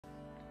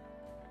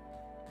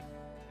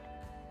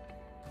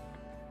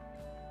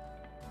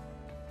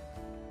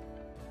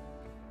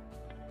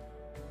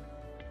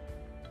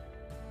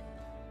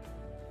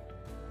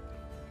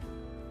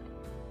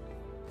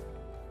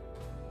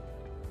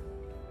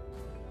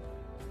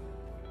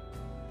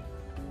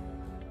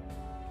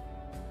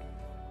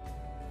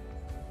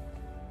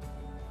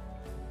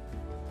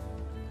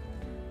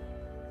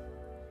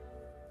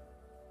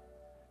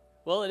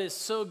Well, it is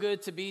so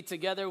good to be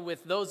together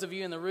with those of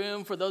you in the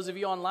room. For those of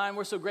you online,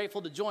 we're so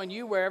grateful to join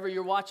you wherever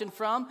you're watching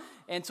from.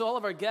 And to all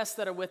of our guests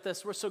that are with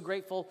us, we're so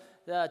grateful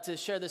to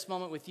share this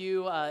moment with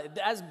you.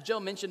 As Joe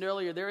mentioned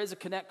earlier, there is a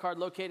Connect card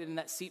located in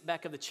that seat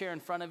back of the chair in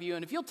front of you.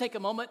 And if you'll take a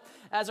moment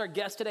as our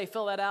guest today,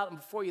 fill that out. And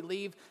before you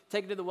leave,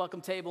 take it to the welcome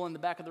table in the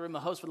back of the room.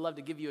 A host would love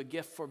to give you a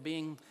gift for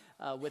being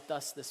with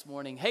us this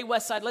morning. Hey,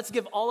 Westside, let's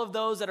give all of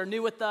those that are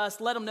new with us,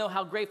 let them know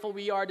how grateful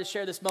we are to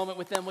share this moment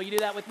with them. Will you do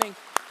that with me?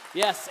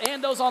 Yes,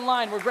 and those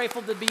online, we're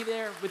grateful to be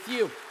there with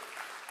you.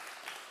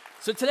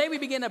 So today we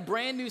begin a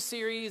brand new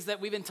series that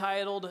we've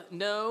entitled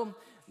No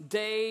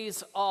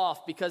Days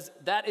Off, because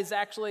that is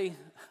actually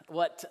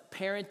what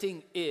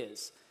parenting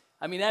is.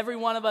 I mean, every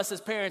one of us as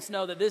parents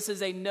know that this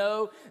is a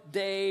no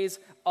days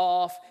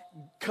off,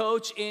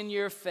 coach in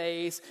your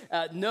face,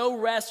 no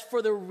rest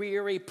for the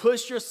weary,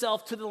 push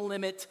yourself to the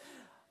limit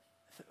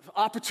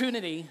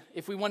opportunity,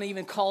 if we want to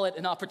even call it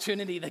an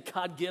opportunity that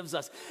God gives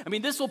us. I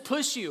mean, this will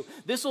push you.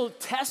 This will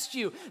test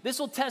you. This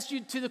will test you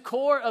to the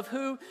core of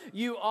who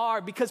you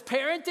are. Because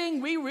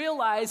parenting, we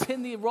realize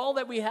in the role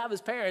that we have as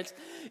parents,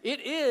 it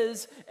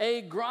is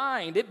a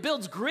grind. It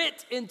builds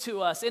grit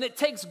into us, and it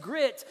takes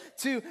grit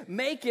to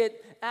make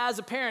it as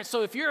a parent.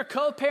 So if you're a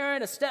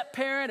co-parent, a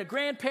step-parent, a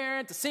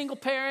grandparent, a single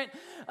parent,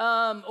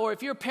 or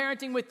if you're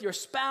parenting with your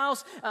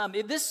spouse,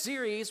 this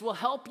series will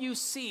help you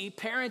see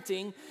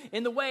parenting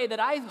in the way that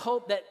I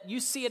hope that you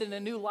see it in a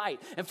new light.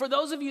 And for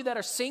those of you that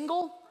are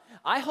single,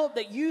 I hope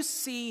that you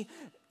see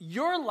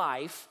your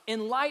life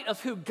in light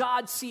of who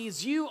God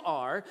sees you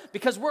are,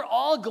 because we're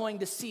all going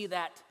to see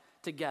that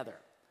together.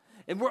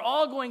 And we're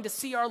all going to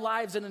see our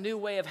lives in a new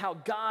way of how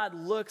God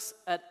looks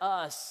at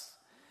us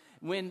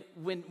when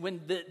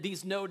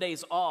these no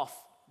days off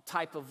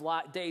type of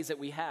days that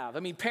we have. I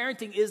mean,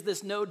 parenting is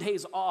this no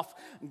days off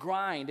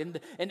grind. And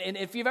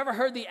if you've ever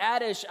heard the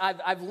adage,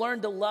 I've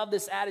learned to love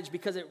this adage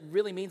because it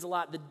really means a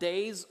lot. The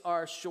days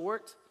are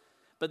short,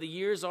 but the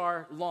years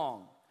are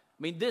long.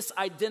 I mean, this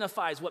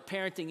identifies what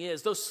parenting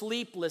is. Those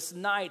sleepless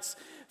nights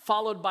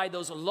followed by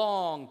those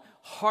long,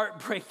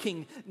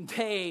 heartbreaking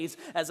days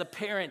as a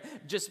parent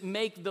just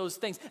make those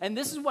things. And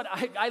this is what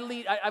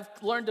I've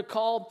learned to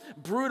call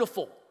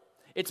brutal.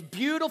 It's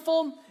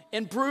beautiful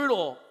and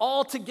brutal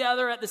all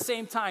together at the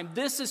same time.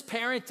 This is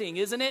parenting,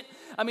 isn't it?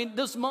 I mean,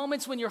 those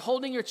moments when you're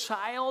holding your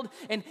child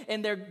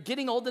and they're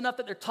getting old enough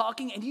that they're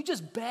talking and you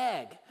just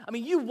beg. I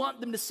mean, you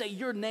want them to say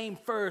your name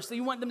first.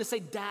 You want them to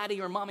say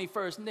daddy or mommy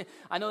first. And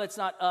I know that's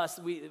not us.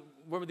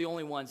 We're the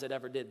only ones that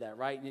ever did that,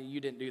 right? You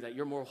didn't do that.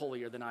 You're more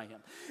holier than I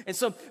am. And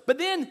so, but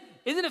then,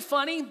 isn't it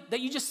funny that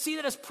you just see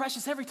that as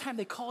precious every time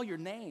they call your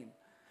name?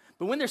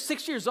 But when they're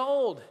 6 years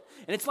old,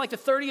 and it's like the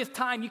 30th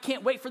time, you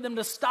can't wait for them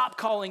to stop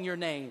calling your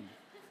name.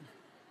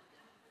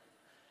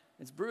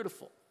 It's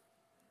beautiful.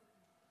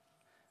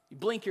 You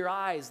blink your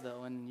eyes,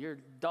 though, and your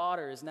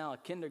daughter is now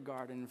at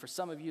kindergarten. And for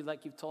some of you,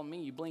 like you've told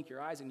me, you blink your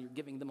eyes and you're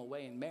giving them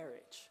away in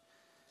marriage.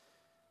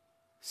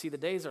 See, the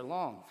days are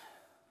long,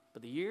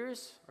 but the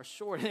years are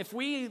short. And if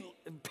we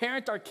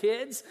parent our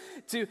kids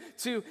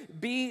to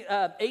be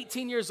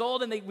 18 years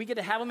old and we get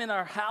to have them in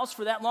our house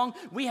for that long,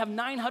 we have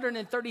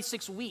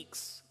 936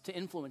 weeks to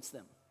influence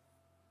them.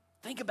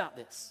 Think about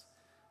this.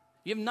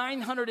 You have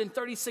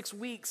 936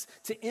 weeks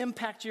to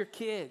impact your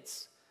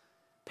kids.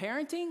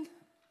 Parenting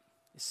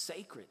is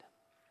sacred.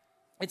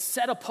 It's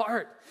set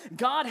apart.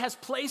 God has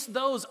placed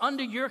those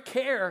under your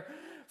care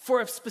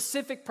for a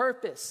specific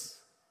purpose.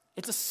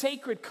 It's a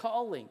sacred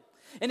calling.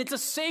 And it's a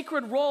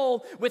sacred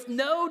role with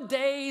no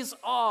days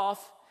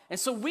off. And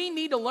so we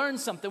need to learn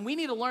something. We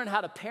need to learn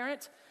how to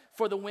parent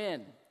for the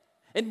win.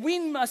 And we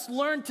must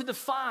learn to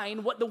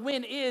define what the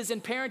win is in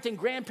parenting,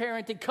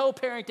 grandparenting,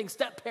 co-parenting,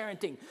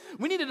 step-parenting.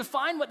 We need to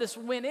define what this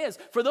win is.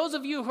 For those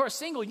of you who are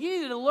single,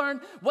 you need to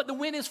learn what the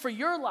win is for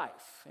your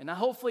life. And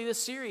hopefully this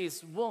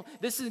series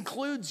this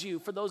includes you.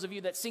 For those of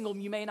you that's single,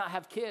 you may not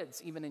have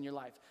kids even in your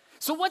life.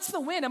 So what's the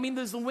win? I mean,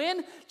 does the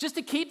win just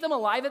to keep them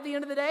alive at the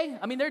end of the day?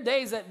 I mean, there are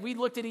days that we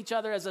looked at each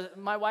other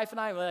my wife and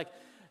I, were like,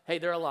 hey,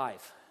 they're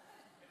alive.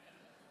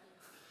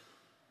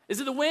 Is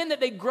it the win that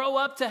they grow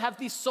up to have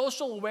these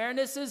social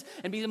awarenesses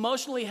and be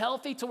emotionally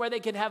healthy to where they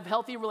can have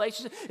healthy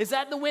relationships? Is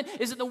that the win?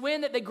 Is it the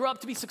win that they grow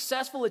up to be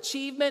successful,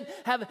 achievement,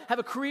 have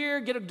a career,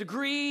 get a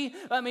degree?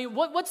 I mean,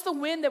 what's the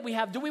win that we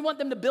have? Do we want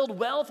them to build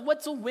wealth?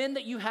 What's the win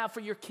that you have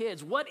for your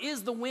kids? What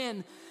is the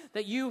win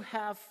that you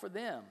have for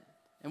them?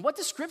 And what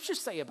does Scripture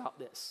say about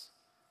this?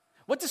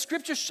 What does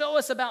Scripture show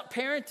us about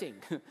parenting?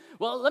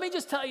 Well, let me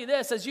just tell you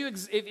this.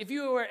 If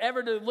you were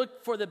ever to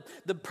look for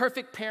the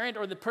perfect parent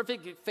or the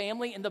perfect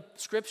family in the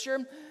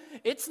Scripture,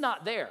 it's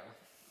not there.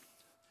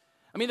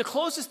 I mean, the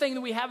closest thing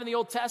that we have in the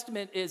Old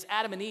Testament is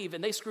Adam and Eve,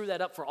 and they screw that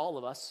up for all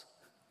of us.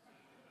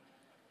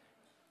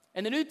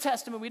 In the New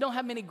Testament, we don't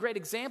have many great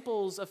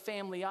examples of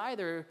family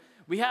either.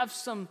 We have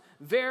some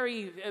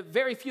very,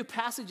 very few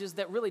passages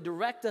that really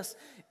direct us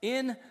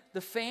in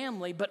the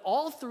family, but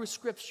all through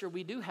Scripture,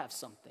 we do have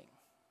something.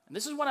 And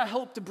this is what I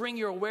hope to bring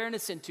your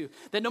awareness into,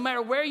 that no matter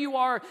where you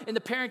are in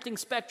the parenting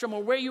spectrum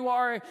or where you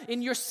are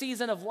in your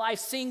season of life,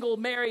 single,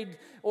 married,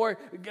 or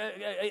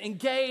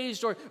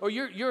engaged, or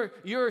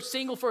you're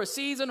single for a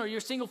season or you're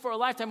single for a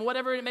lifetime,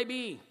 whatever it may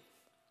be,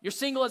 you're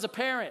single as a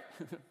parent,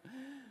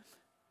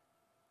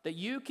 that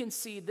you can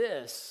see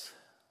this,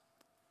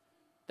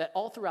 that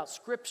all throughout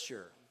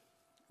Scripture,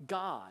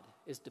 God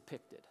is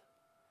depicted,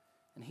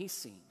 and he's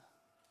seen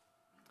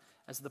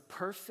as the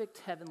perfect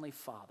heavenly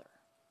Father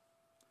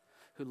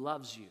who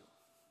loves you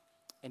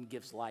and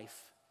gives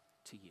life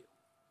to you.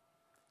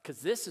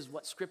 Because this is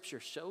what Scripture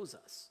shows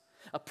us.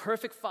 A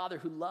perfect Father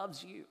who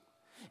loves you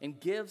and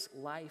gives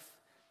life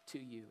to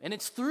you. And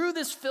it's through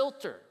this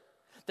filter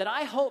that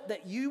I hope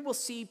that you will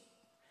see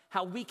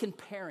how we can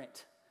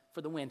parent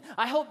for the win.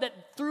 I hope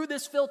that through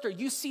this filter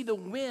you see the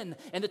win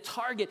and the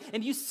target,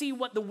 and you see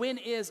what the win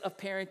is of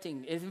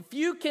parenting. If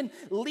you can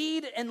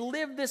lead and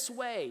live this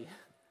way,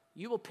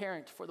 you will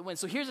parent for the win.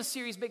 So here's a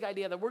serious big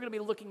idea that we're going to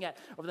be looking at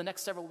over the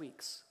next several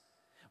weeks.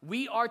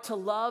 We are to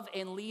love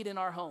and lead in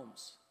our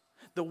homes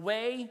the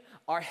way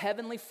our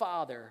Heavenly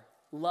Father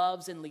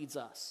loves and leads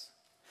us.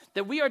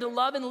 That we are to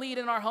love and lead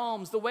in our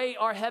homes the way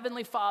our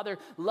Heavenly Father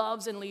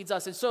loves and leads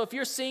us. And so if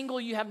you're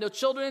single, you have no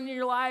children in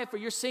your life, or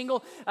you're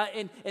single,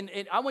 and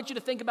I want you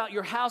to think about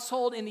your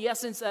household in the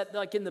essence that,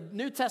 like in the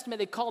New Testament,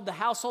 they called the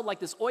household like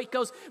this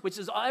oikos, which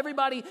is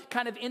everybody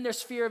kind of in their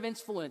sphere of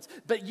influence.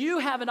 But you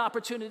have an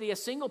opportunity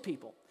as single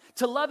people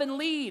to love and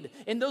lead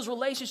in those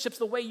relationships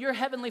the way your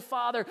Heavenly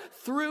Father,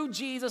 through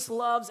Jesus,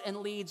 loves and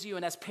leads you.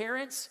 And as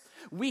parents,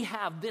 we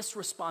have this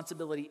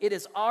responsibility. It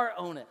is our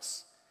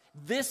onus.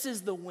 This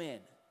is the win.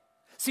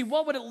 See,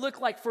 what would it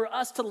look like for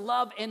us to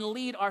love and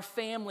lead our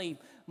family,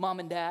 mom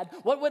and dad?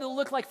 What would it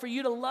look like for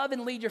you to love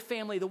and lead your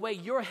family the way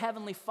your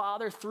Heavenly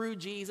Father, through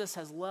Jesus,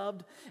 has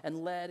loved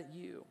and led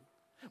you?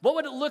 What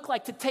would it look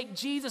like to take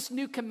Jesus'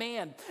 new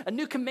command, a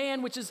new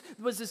command which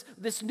was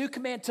this new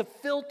command to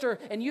filter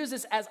and use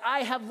this as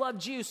I have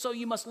loved you, so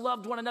you must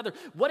love one another?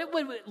 What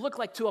would it look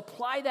like to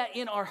apply that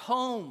in our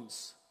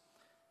homes?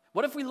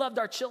 What if we loved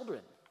our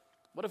children?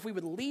 What if we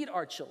would lead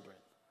our children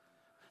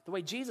the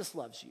way Jesus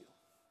loves you?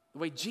 The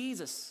way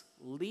Jesus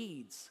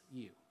leads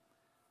you.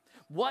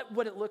 What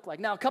would it look like?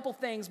 Now, a couple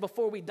things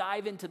before we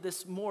dive into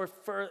this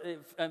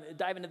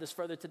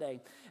further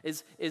today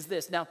is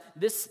this. Now,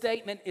 this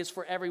statement is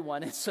for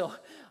everyone, and so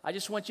I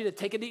just want you to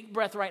take a deep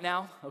breath right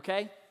now,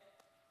 okay?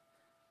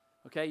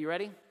 Okay, you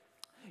ready?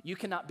 You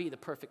cannot be the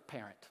perfect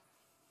parent.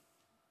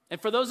 And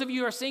for those of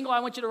you who are single,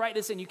 I want you to write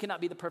this in. You cannot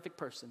be the perfect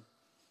person.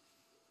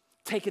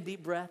 Take a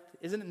deep breath.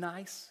 Isn't it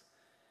nice?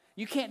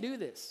 You can't do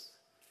this.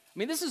 I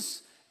mean,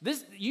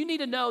 this, you need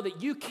to know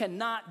that you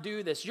cannot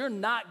do this. You're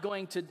not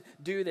going to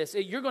do this.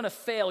 You're going to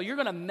fail. You're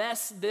going to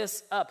mess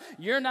this up.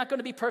 You're not going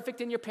to be perfect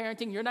in your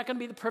parenting. You're not going to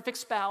be the perfect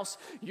spouse.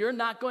 You're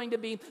not going to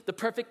be the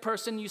perfect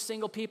person, you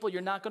single people.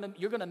 You're going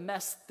to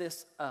mess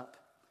this up.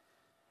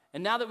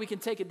 And now that we can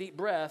take a deep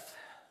breath,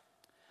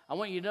 I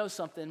want you to know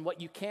something.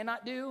 What you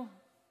cannot do,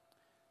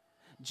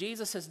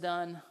 Jesus has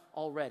done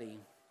already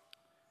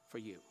for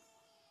you.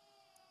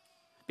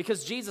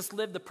 Because Jesus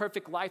lived the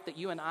perfect life that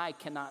you and I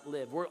cannot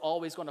live. We're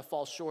always going to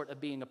fall short of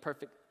being a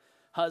perfect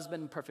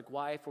husband, perfect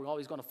wife. We're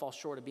always going to fall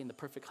short of being the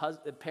perfect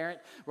parent.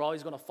 We're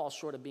always going to fall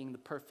short of being the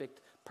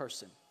perfect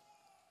person.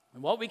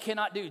 And what we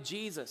cannot do,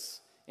 Jesus,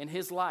 in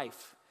his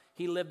life,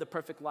 he lived the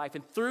perfect life.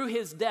 And through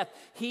his death,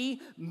 he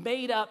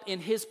made up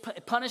in his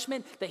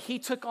punishment that he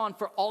took on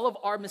for all of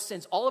our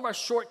sins, all of our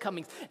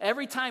shortcomings.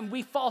 Every time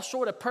we fall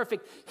short of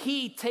perfect,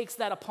 he takes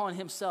that upon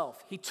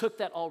himself. He took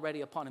that already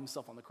upon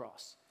himself on the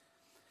cross.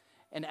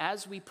 And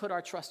as we put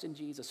our trust in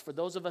Jesus, for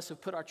those of us who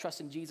put our trust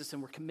in Jesus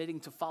and we're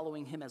committing to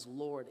following him as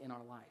Lord in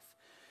our life,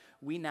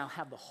 we now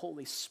have the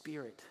Holy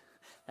Spirit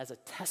as a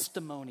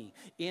testimony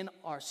in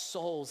our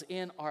souls,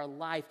 in our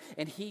life,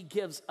 and he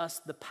gives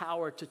us the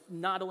power to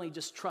not only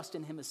just trust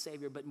in him as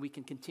Savior, but we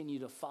can continue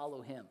to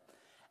follow him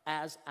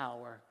as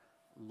our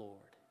Lord.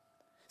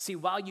 See,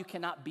 while you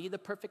cannot be the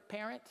perfect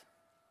parent,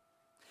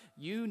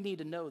 you need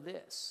to know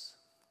this,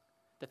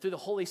 that through the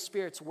Holy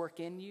Spirit's work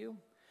in you,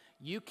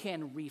 you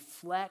can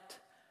reflect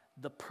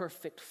the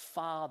perfect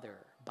Father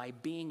by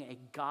being a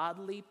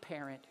godly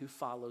parent who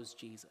follows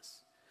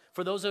Jesus.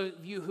 For those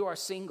of you who are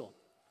single,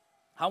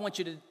 I want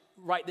you to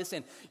write this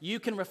in. You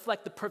can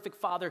reflect the perfect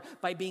Father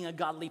by being a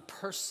godly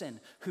person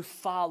who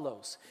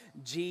follows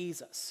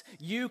Jesus.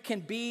 You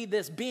can be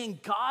this. Being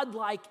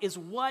godlike is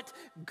what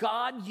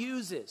God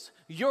uses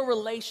your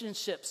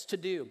relationships to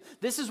do.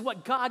 This is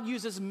what God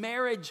uses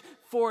marriage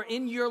for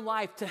in your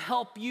life, to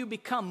help you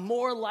become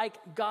more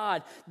like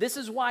God. This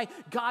is why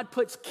God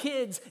puts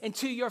kids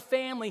into your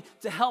family,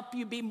 to help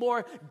you be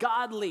more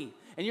godly.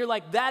 And you're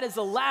like, that is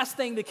the last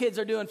thing the kids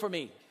are doing for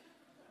me.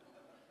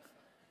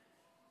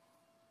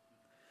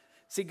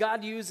 See,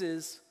 God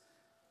uses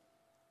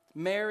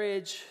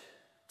marriage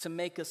to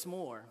make us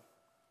more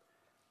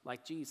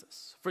like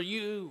Jesus. For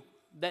you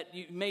that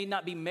you may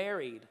not be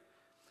married,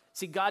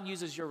 see, God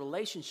uses your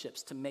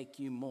relationships to make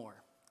you more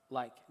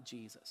like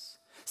Jesus.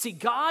 See,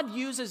 God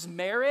uses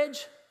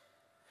marriage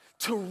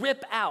to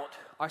rip out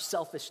our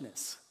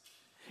selfishness.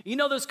 You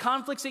know those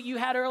conflicts that you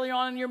had earlier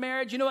on in your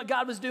marriage? You know what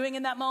God was doing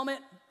in that moment?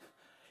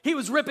 He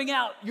was ripping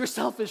out your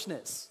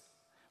selfishness,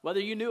 whether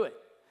you knew it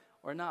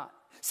or not.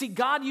 See,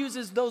 God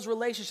uses those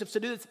relationships to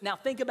do this. Now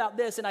think about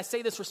this, and I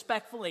say this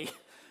respectfully,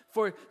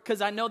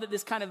 because I know that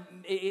this kind of,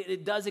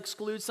 it does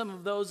exclude some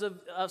of those of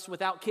us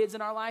without kids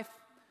in our life.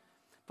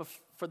 But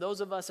for those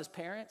of us as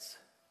parents,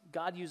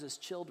 God uses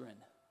children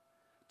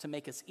to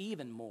make us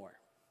even more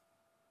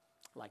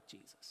like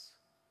Jesus.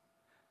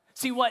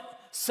 See, what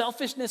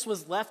selfishness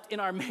was left in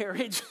our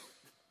marriage,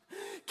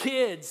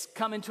 kids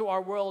come into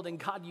our world, and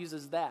God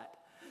uses that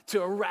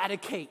to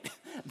eradicate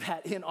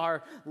that in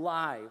our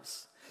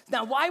lives.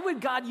 Now, why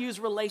would God use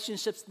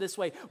relationships this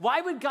way?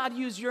 Why would God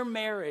use your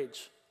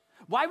marriage?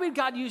 Why would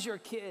God use your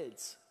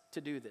kids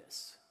to do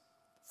this?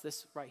 It's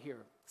this right here.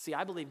 See,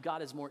 I believe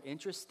God is more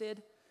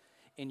interested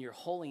in your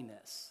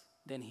holiness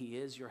than he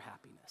is your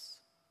happiness.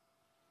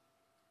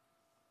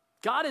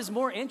 God is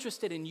more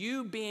interested in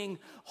you being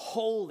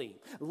holy,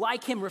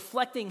 like him,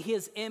 reflecting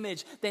his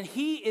image, than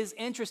he is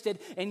interested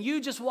in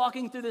you just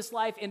walking through this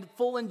life in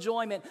full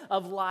enjoyment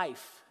of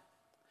life.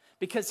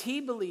 Because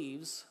he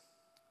believes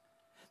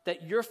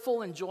that your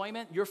full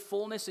enjoyment, your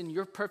fullness and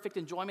your perfect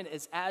enjoyment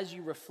is as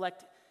you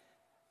reflect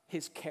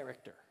his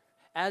character,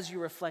 as you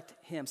reflect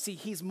him. See,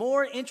 he's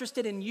more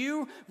interested in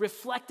you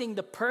reflecting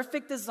the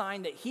perfect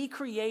design that he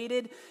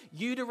created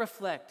you to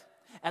reflect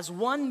as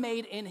one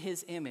made in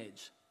his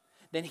image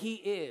than he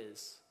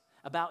is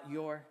about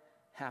your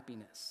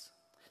happiness.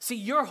 See,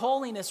 your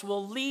holiness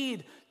will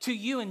lead to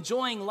you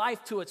enjoying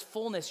life to its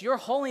fullness. Your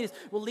holiness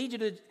will lead you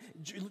to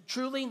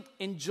truly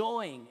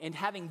enjoying and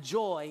having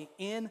joy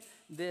in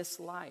this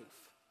life.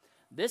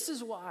 This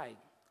is why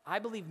I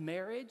believe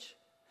marriage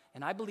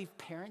and I believe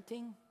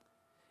parenting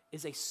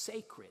is a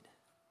sacred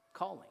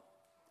calling.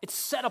 It's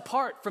set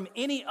apart from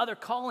any other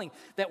calling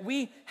that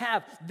we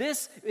have.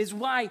 This is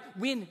why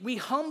when we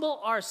humble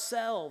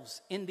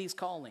ourselves in these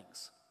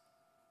callings,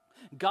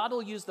 God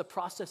will use the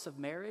process of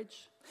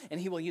marriage and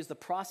he will use the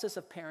process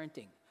of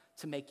parenting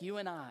to make you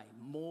and I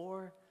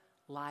more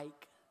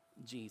like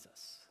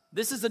Jesus.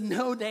 This is a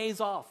no days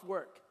off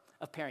work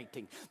of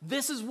parenting.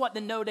 This is what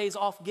the no days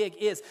off gig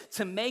is,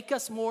 to make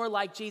us more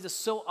like Jesus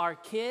so our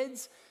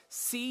kids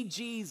see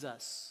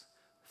Jesus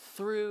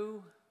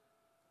through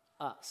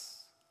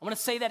us. I want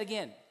to say that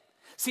again.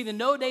 See, the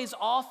no days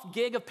off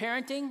gig of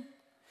parenting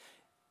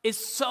is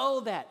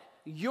so that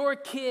your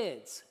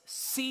kids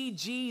see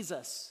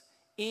Jesus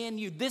in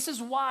you. This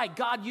is why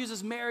God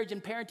uses marriage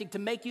and parenting to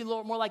make you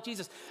more like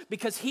Jesus,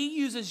 because he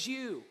uses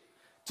you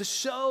to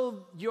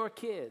show your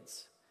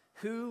kids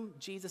who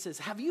Jesus is.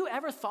 Have you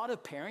ever thought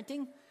of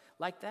parenting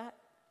like that?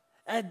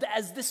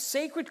 As this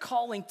sacred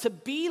calling to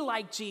be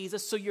like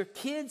Jesus so your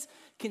kids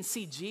can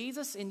see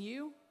Jesus in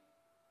you?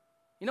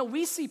 You know,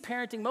 we see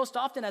parenting most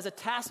often as a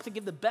task to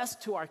give the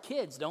best to our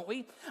kids, don't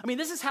we? I mean,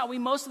 this is how we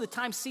most of the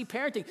time see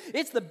parenting.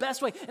 It's the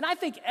best way. And I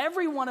think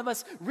every one of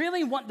us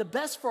really want the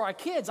best for our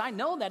kids. I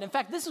know that. In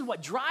fact, this is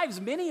what drives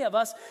many of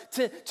us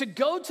to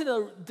go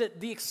to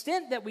the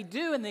extent that we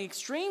do and the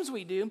extremes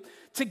we do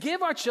to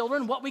give our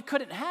children what we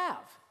couldn't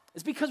have.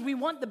 It's because we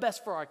want the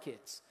best for our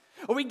kids.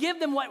 Or we give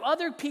them what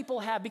other people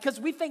have because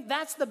we think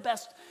that's the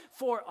best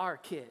for our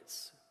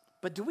kids.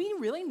 But do we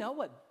really know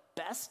what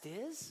best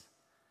is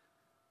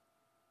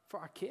for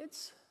our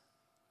kids?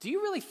 Do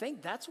you really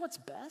think that's what's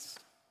best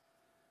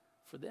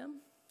for them?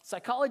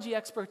 Psychology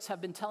experts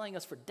have been telling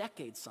us for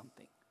decades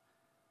something.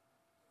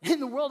 In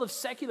the world of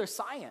secular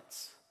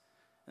science,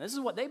 and this is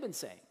what they've been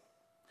saying,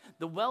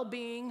 the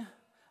well-being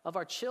of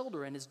our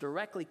children is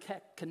directly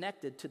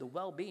connected to the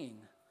well-being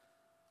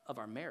of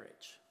our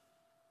marriage.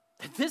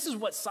 This is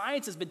what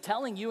science has been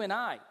telling you and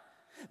I,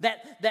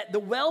 that the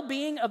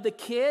well-being of the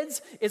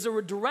kids is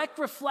a direct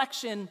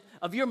reflection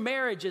of your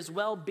marriage's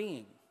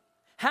well-being.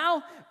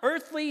 How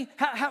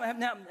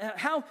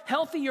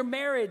healthy your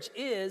marriage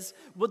is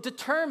will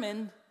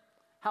determine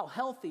how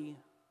healthy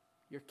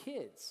your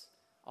kids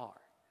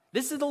are.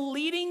 This is the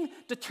leading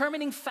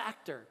determining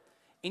factor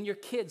in your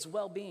kids'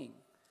 well-being.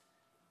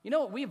 You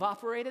know what we've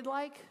operated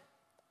like?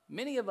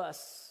 Many of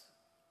us,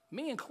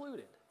 me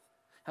included,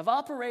 have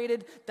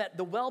operated that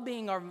the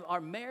well-being of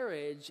our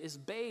marriage is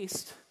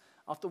based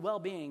off the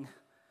well-being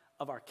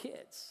of our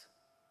kids.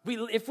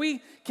 If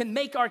we can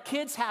make our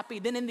kids happy,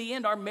 then in the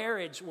end, our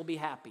marriage will be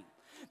happy.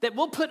 That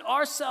we'll put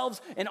ourselves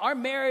and our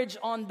marriage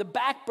on the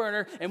back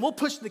burner and we'll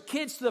push the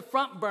kids to the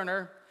front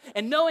burner,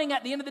 and knowing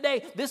at the end of the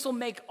day, this will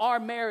make our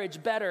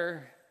marriage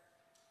better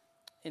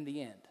in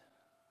the end.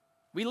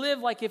 We live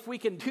like if we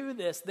can do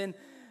this, then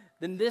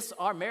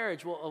our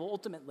marriage will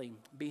ultimately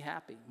be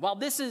happy. While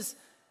this is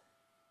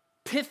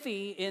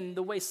pithy in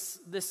the way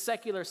this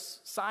secular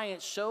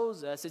science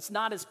shows us, it's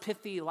not as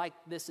pithy like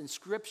this in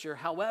Scripture.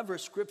 However,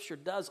 Scripture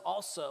does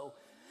also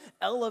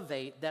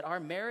elevate that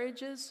our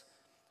marriages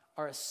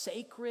are a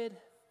sacred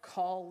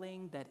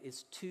calling that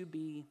is to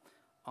be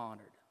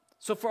honored.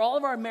 So for all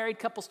of our married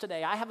couples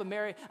today, I have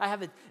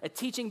a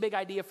teaching big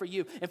idea for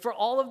you. And for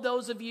all of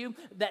those of you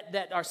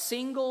that are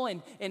single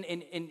and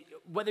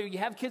whether you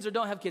have kids or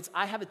don't have kids,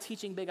 I have a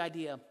teaching big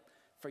idea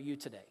for you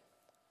today.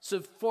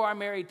 So for our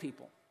married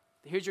people,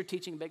 here's your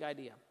teaching big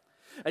idea.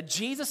 A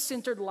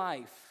Jesus-centered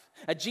life,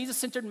 a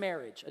Jesus-centered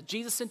marriage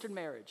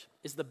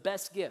is the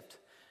best gift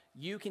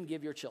you can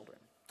give your children.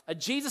 A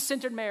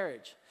Jesus-centered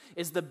marriage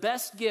is the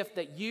best gift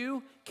that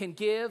you can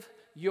give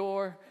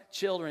your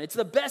children. It's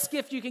the best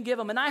gift you can give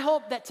them. And I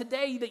hope that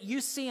today that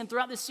you see, and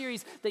throughout this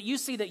series, that you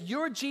see that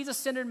your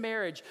Jesus-centered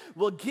marriage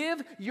will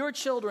give your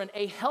children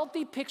a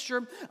healthy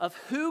picture of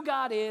who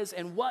God is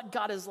and what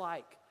God is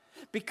like,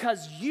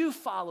 because you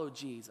follow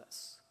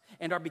Jesus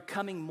and are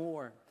becoming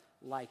more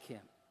like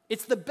him.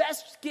 It's the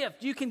best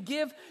gift you can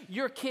give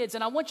your kids.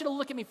 And I want you to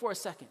look at me for a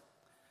second.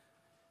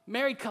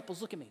 Married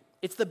couples, look at me.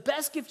 It's the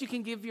best gift you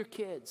can give your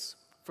kids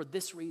for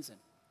this reason.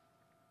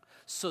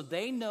 So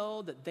they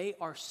know that they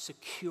are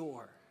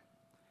secure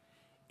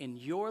in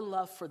your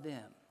love for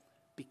them,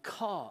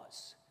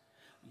 because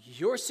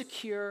you're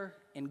secure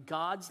in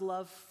God's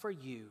love for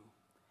you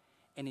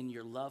and in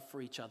your love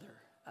for each other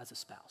as a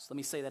spouse. Let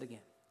me say that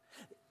again.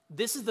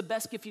 This is the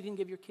best gift you can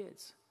give your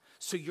kids.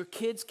 So your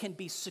kids can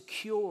be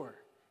secure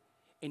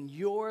in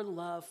your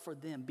love for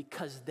them,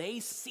 because they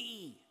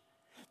see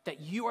that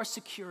you are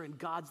secure in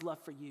God's love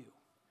for you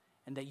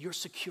and that you're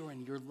secure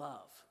in your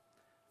love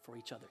for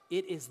each other.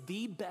 It is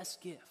the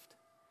best gift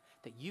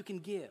that you can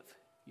give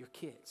your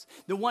kids.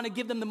 They want to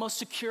give them the most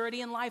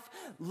security in life.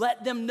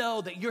 Let them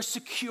know that you're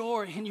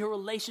secure in your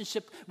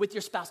relationship with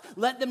your spouse.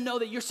 Let them know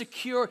that you're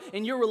secure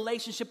in your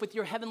relationship with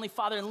your Heavenly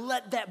Father, and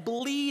let that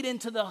bleed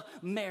into the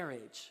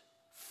marriage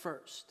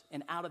first.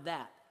 And out of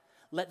that,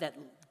 let that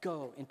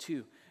go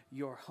into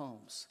your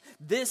homes.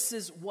 This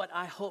is what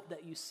I hope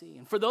that you see.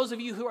 And for those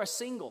of you who are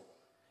single,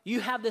 you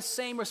have the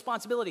same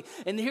responsibility.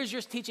 And here's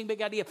your teaching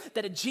big idea,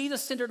 that a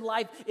Jesus-centered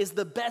life is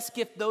the best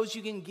gift those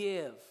you can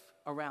give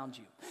around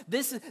you.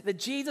 The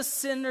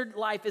Jesus-centered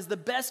life is the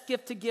best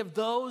gift to give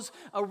those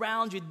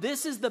around you.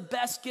 This is the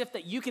best gift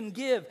that you can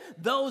give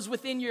those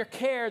within your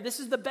care. This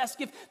is the best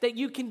gift that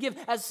you can give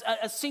as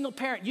a single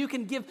parent. You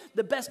can give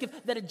the best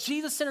gift, that a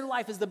Jesus-centered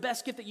life is the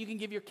best gift that you can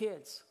give your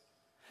kids.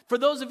 For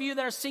those of you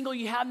that are single,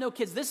 you have no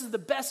kids, this is the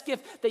best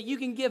gift that you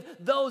can give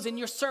those in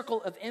your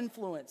circle of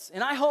influence.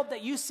 And I hope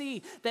that you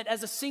see that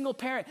as a single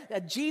parent, a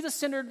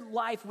Jesus-centered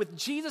life with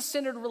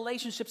Jesus-centered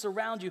relationships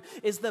around you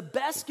is the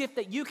best gift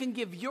that you can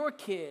give your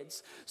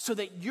kids, so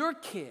that your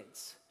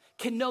kids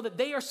can know that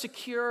they are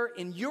secure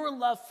in your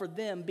love for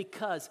them,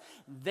 because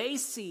they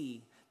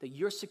see that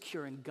you're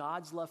secure in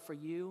God's love for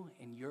you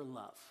and your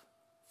love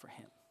for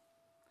him.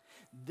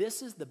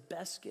 This is the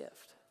best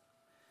gift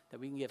that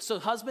we can give. So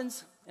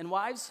husbands and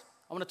wives,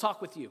 I want to talk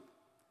with you.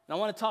 And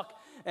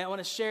I want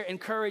to share,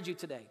 encourage you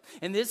today.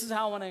 And this is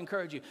how I want to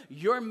encourage you.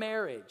 Your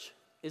marriage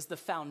is the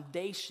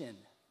foundation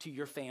to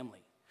your family.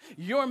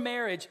 Your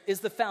marriage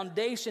is the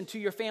foundation to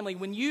your family.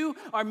 When you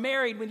are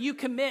married, when you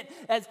commit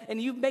and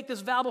you make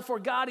this vow before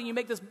God, and you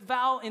make this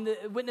vow in the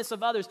witness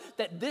of others,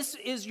 that this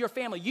is your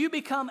family. You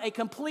become a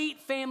complete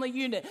family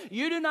unit.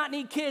 You do not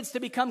need kids to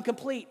become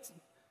complete.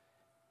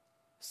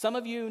 Some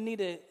of you need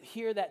to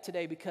hear that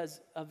today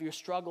because of your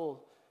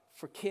struggle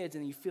for kids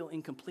and you feel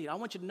incomplete. I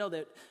want you to know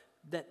that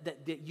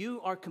you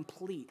are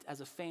complete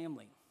as a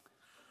family,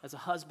 as a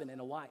husband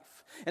and a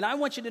wife. And I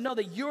want you to know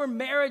that your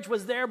marriage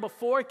was there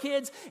before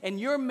kids, and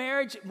your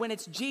marriage, when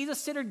it's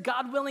Jesus-centered,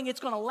 God willing, it's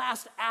going to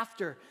last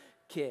after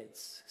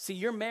kids. See,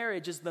 your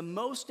marriage is the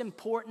most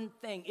important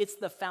thing. It's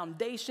the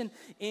foundation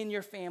in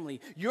your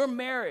family. Your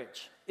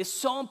marriage is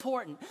so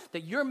important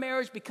that your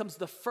marriage becomes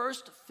the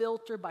first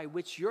filter by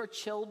which your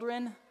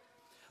children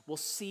will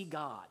see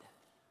God.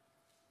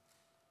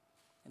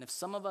 And if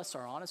some of us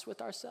are honest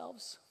with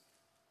ourselves,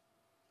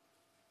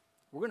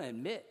 we're going to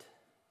admit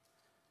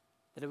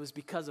that it was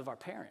because of our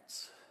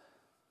parents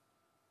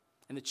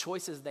and the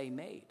choices they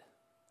made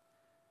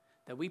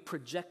that we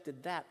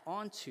projected that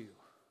onto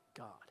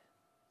God.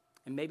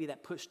 And maybe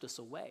that pushed us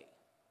away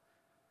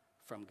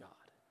from God.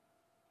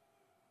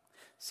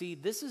 See,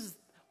 this is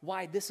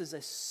why this is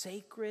a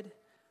sacred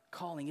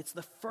calling. It's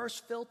the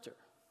first filter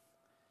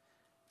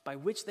by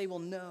which they will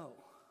know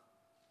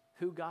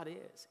who God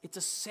is. It's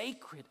a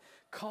sacred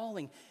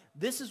calling.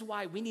 This is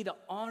why we need to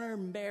honor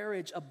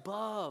marriage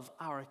above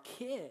our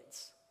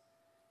kids.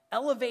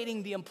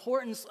 Elevating the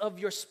importance of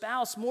your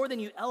spouse more than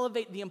you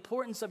elevate the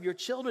importance of your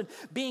children.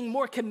 Being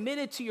more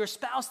committed to your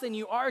spouse than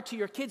you are to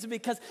your kids,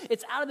 because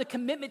it's out of the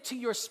commitment to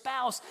your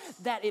spouse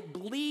that it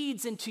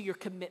bleeds into your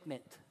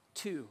commitment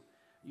to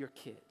your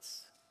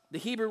kids. The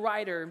Hebrew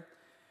writer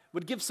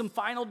would give some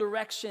final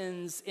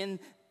directions in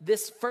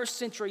this first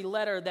century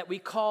letter that we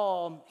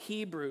call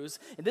Hebrews.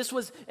 And this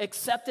was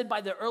accepted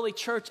by the early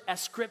church as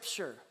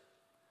scripture.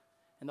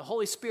 And the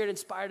Holy Spirit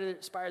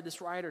inspired this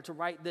writer to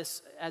write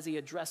this as he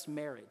addressed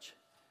marriage.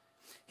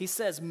 He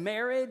says,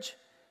 marriage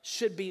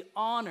should be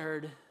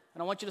honored,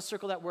 and I want you to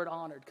circle that word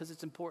honored because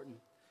it's important.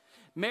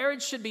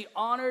 Marriage should be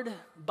honored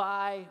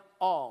by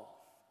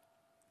all,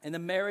 and the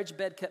marriage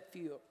bed kept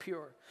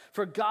pure.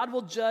 For God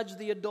will judge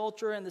the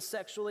adulterer and the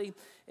sexually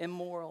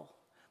immoral.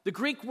 The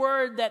Greek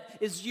word that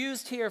is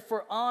used here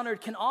for honored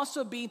can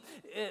also be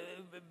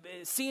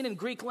seen in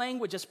Greek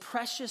language as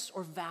precious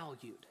or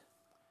valued.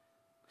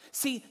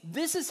 See,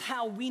 this is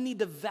how we need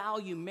to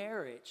value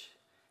marriage.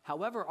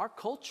 However, our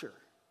culture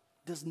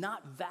does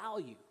not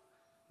value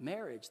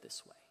marriage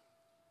this way.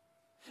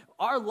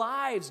 Our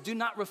lives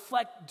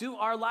do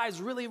our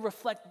lives really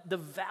reflect the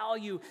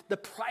value, the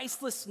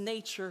priceless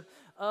nature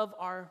of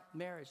our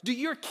marriage? Do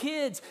your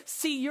kids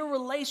see your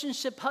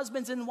relationship,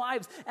 husbands and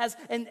wives,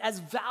 as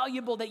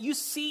valuable, that you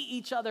see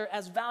each other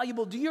as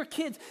valuable? Do your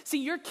kids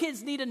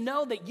need to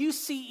know that you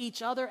see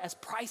each other as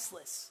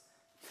priceless?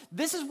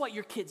 This is what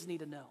your kids need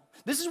to know.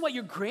 This is what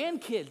your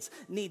grandkids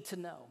need to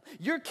know.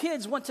 Your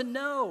kids want to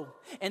know,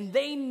 and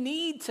they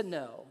need to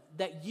know,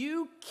 that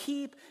you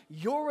keep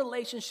your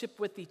relationship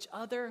with each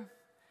other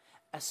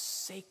as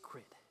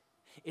sacred.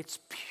 It's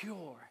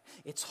pure.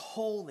 It's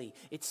holy.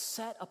 It's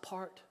set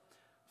apart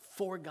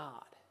for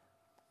God,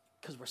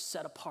 because we're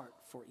set apart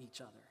for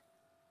each other.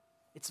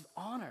 It's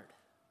honored.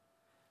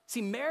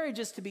 See, marriage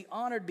is to be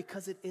honored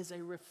because it is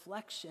a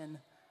reflection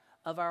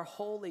of our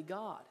holy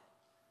God.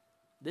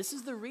 This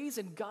is the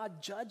reason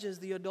God judges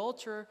the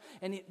adulterer,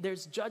 and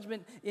there's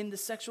judgment in the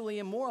sexually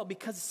immoral,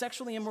 because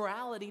sexual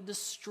immorality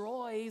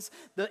destroys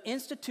the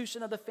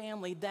institution of the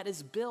family that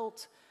is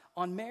built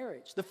on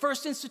marriage. The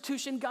first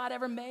institution God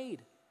ever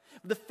made.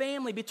 The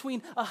family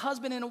between a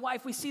husband and a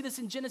wife. We see this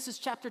in Genesis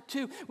chapter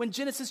 2. When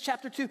Genesis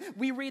chapter 2,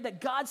 we read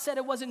that God said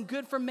it wasn't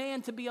good for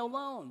man to be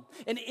alone.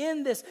 And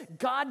in this,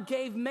 God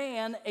gave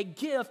man a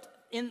gift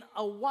in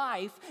a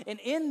wife, and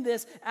in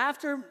this,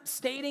 after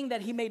stating that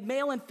he made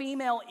male and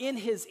female in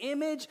his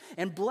image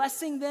and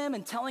blessing them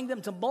and telling them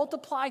to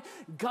multiply,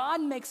 God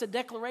makes a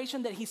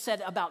declaration that he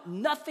said about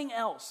nothing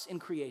else in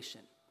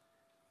creation.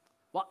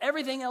 While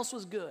everything else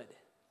was good,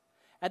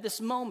 at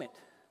this moment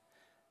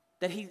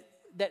that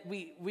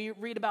we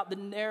read about the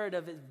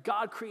narrative of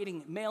God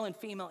creating male and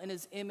female in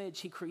his image,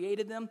 he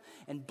created them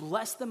and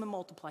blessed them and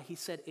multiplied. He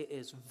said it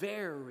is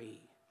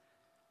very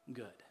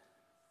good.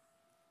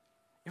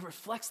 It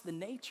reflects the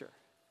nature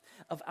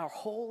of our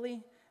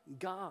holy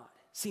God.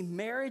 See,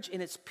 marriage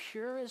in its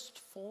purest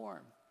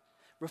form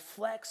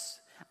reflects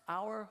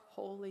our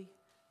holy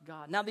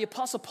God. Now, the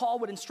Apostle Paul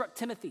would instruct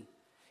Timothy.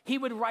 He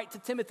would write to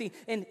Timothy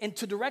and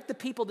to direct the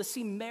people to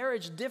see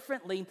marriage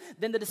differently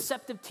than the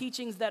deceptive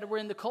teachings that were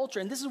in the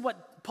culture. And this is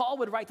what Paul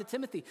would write to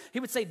Timothy.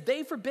 He would say,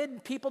 they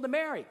forbid people to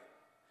marry.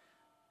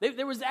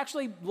 There was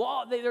actually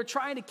law. They're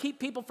trying to keep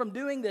people from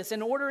doing this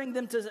and ordering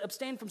them to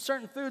abstain from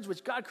certain foods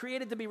which God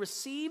created to be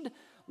received.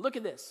 Look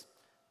at this.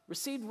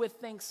 Received with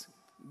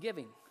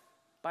thanksgiving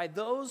by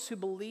those who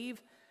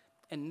believe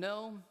and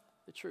know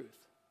the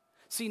truth.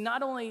 See,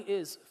 not only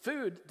is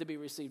food to be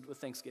received with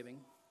thanksgiving,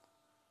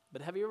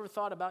 but have you ever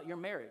thought about your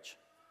marriage?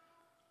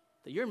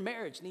 That your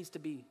marriage needs to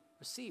be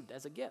received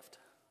as a gift.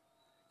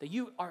 That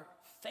you are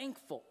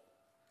thankful.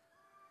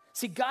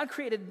 See, God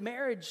created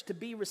marriage to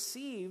be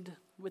received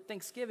with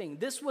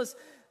thanksgiving.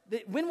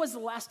 When was the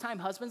last time,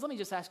 husbands, let me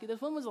just ask you this.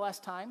 When was the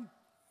last time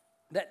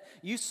that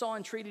you saw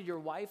and treated your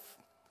wife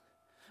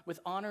with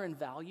honor and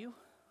value?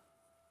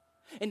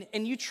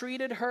 And you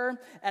treated her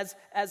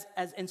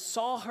and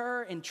saw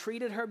her and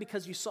treated her,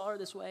 because you saw her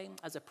this way,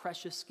 as a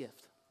precious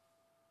gift.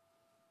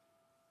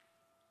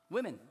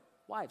 Women,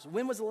 wives,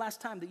 when was the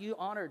last time that you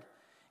honored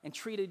and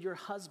treated your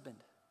husband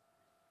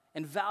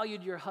and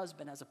valued your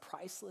husband as a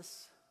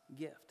priceless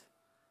gift?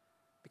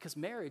 Because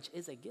marriage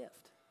is a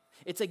gift.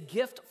 It's a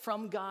gift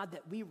from God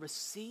that we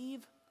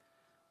receive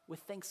with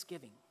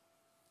thanksgiving.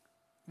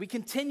 We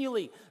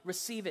continually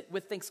receive it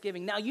with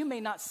thanksgiving. Now, you may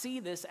not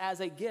see this as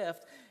a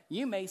gift.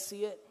 You may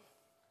see it,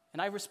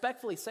 and I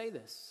respectfully say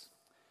this,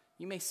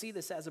 you may see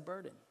this as a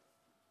burden.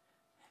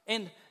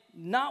 And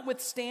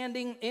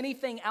notwithstanding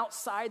anything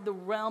outside the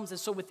realms, and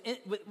so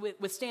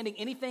withstanding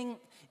anything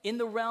in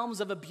the realms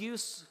of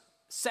abuse,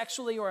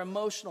 sexually or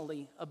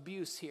emotionally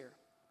abuse here,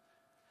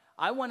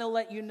 I want to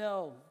let you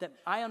know that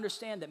I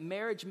understand that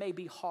marriage may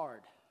be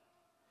hard,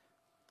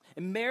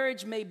 and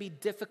marriage may be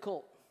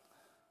difficult.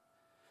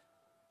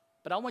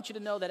 But I want you to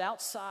know that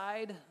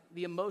outside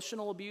the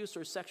emotional abuse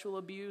or sexual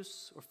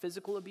abuse or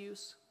physical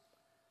abuse,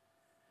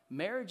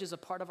 marriage is a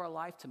part of our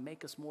life to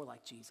make us more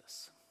like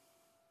Jesus.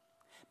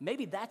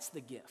 Maybe that's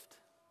the gift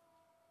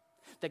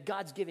that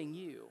God's giving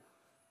you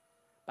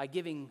by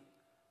giving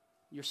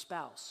your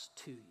spouse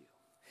to you.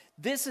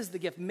 This is the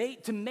gift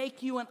to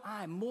make you and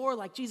I more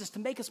like Jesus, to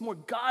make us more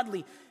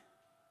godly.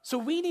 So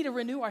we need to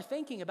renew our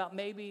thinking about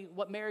maybe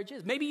what marriage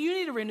is. Maybe you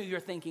need to renew your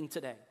thinking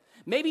today.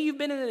 Maybe you've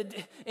been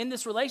in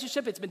this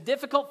relationship, it's been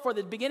difficult for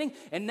the beginning,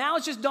 and now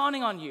it's just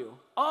dawning on you.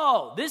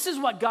 Oh, this is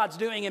what God's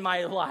doing in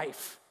my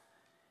life.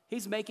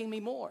 He's making me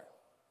more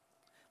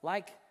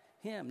like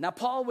him. Now,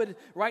 Paul would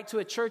write to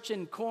a church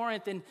in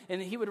Corinth,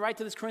 and he would write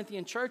to this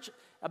Corinthian church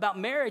about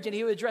marriage, and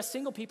he would address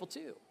single people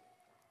too.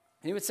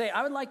 And he would say,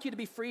 I would like you to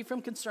be free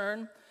from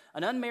concern.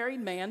 An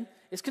unmarried man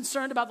is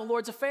concerned about the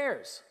Lord's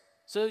affairs.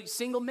 So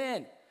single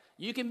men,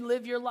 you can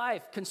live your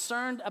life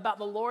concerned about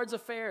the Lord's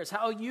affairs,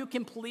 how you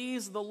can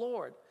please the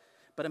Lord.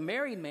 But a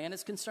married man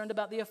is concerned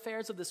about the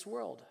affairs of this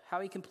world,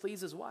 how he can please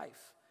his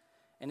wife.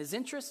 And his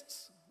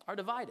interests are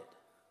divided.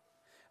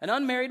 An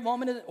unmarried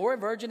woman or a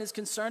virgin is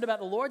concerned about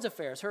the Lord's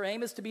affairs. Her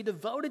aim is to be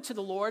devoted to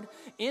the Lord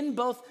in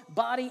both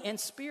body and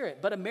spirit.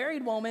 But a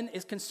married woman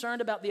is concerned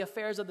about the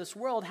affairs of this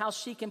world, how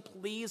she can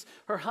please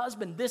her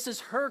husband. This is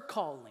her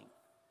calling.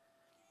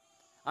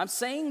 I'm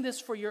saying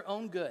this for your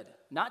own good,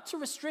 not to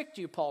restrict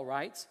you, Paul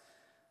writes,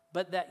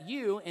 but that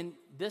you, and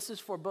this is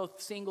for both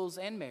singles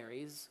and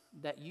marrieds,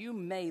 that you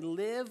may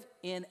live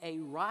in a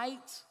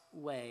right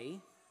way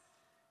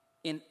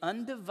in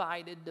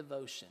undivided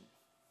devotion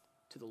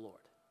to the Lord.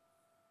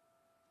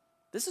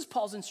 This is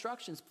Paul's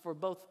instructions for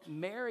both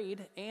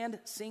married and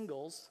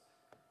singles,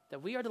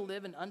 that we are to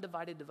live in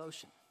undivided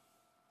devotion.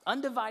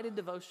 Undivided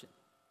devotion.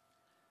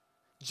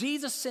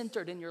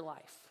 Jesus-centered in your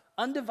life.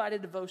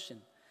 Undivided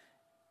devotion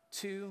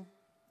to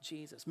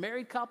Jesus.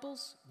 Married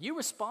couples, you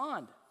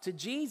respond to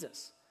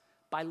Jesus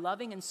by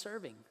loving and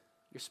serving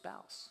your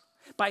spouse.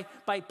 By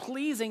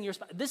pleasing your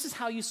spouse. This is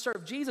how you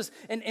serve Jesus.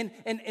 And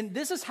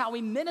this is how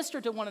we minister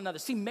to one another.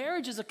 See,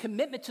 marriage is a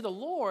commitment to the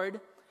Lord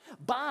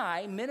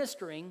by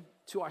ministering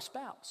to our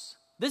spouse.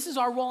 This is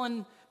our role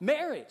in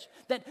marriage,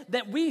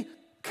 that we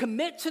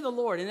commit to the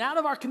Lord, and out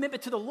of our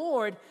commitment to the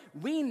Lord,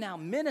 we now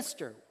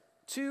minister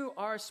to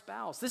our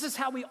spouse. This is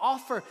how we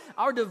offer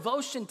our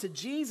devotion to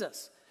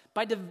Jesus,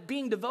 by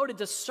being devoted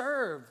to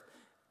serve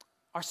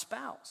our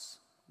spouse.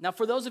 Now,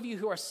 for those of you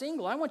who are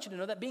single, I want you to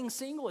know that being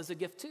single is a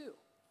gift too.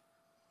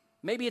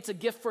 Maybe it's a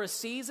gift for a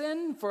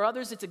season. For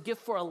others, it's a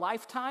gift for a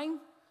lifetime.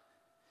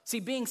 See,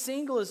 being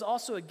single is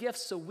also a gift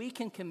so we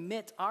can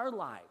commit our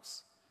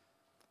lives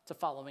to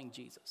following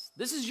Jesus.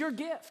 This is your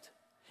gift.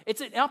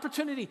 It's an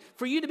opportunity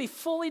for you to be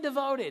fully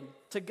devoted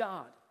to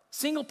God.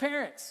 Single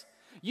parents,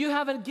 you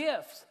have a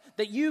gift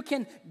that you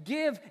can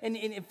give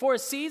and for a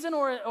season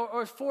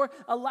or for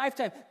a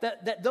lifetime,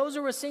 that those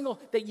who are single,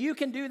 that you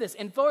can do this.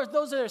 And for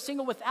those that are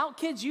single without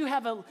kids, you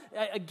have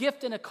a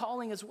gift and a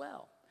calling as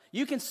well.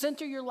 You can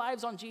center your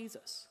lives on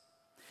Jesus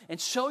and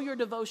show your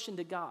devotion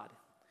to God,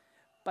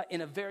 but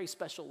in a very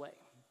special way.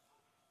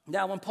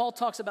 Now, when Paul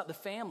talks about the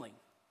family,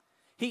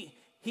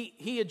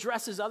 he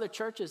addresses other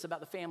churches about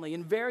the family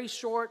in very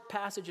short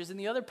passages. And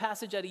the other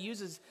passage that he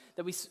uses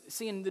that we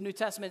see in the New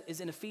Testament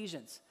is in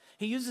Ephesians.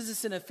 He uses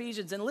this in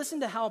Ephesians. And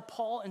listen to how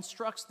Paul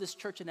instructs this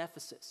church in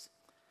Ephesus.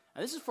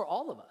 Now, this is for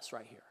all of us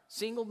right here,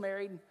 single,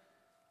 married,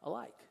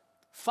 alike.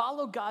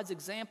 Follow God's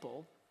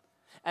example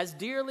as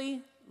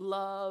dearly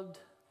loved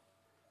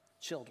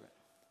children.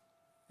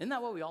 Isn't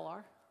that what we all are?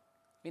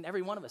 I mean,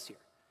 every one of us here.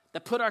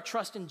 That put our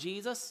trust in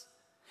Jesus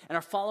and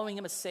are following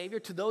him as Savior.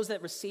 To those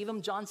that receive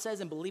him, John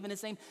says, and believe in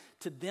his name,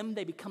 to them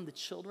they become the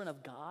children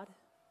of God.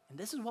 And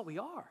this is what we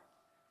are.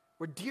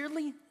 We're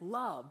dearly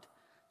loved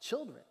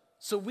children.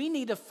 So we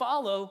need to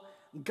follow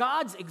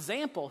God's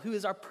example, who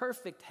is our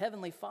perfect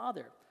heavenly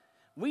Father.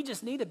 We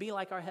just need to be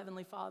like our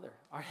heavenly Father,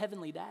 our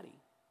heavenly Daddy.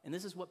 And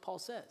this is what Paul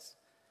says.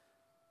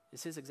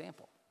 It's his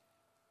example.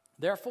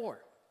 Therefore,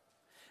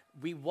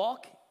 we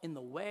walk in the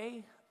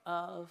way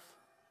of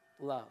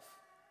love.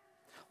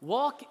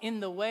 Walk in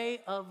the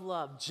way of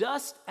love,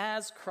 just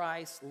as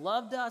Christ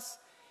loved us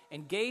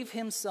and gave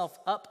himself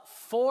up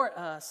for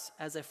us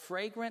as a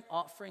fragrant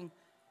offering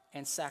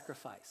and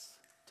sacrifice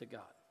to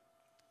God.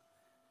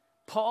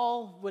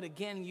 Paul would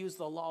again use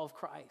the law of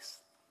Christ,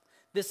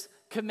 this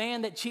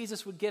command that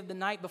Jesus would give the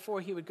night before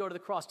he would go to the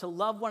cross, to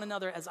love one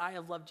another as I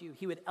have loved you.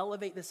 He would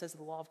elevate this as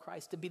the law of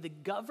Christ, to be the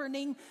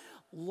governing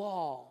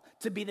law,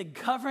 to be the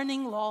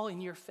governing law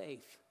in your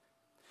faith,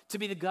 to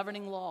be the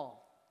governing law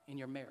in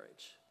your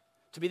marriage,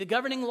 to be the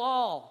governing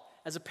law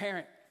as a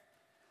parent,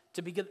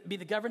 to be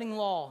the governing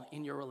law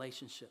in your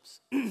relationships,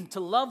 to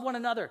love one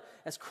another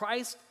as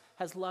Christ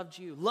has loved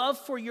you. Love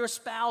for your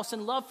spouse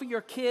and love for your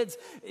kids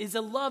is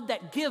a love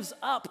that gives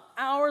up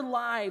our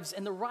lives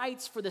and the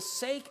rights for the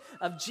sake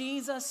of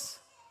Jesus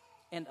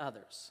and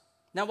others.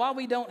 Now, while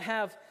we don't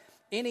have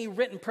any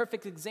written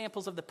perfect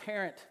examples of the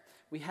parent,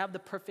 we have the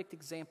perfect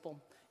example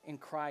in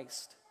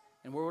Christ,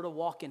 and we're to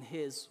walk in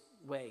his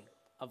way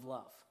of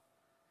love.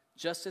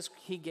 Just as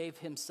he gave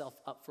himself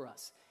up for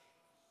us,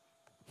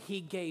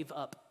 he gave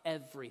up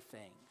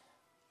everything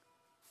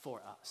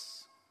for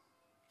us.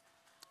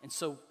 And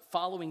so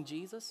following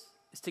Jesus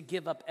is to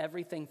give up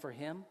everything for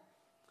him.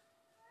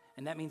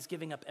 And that means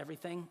giving up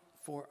everything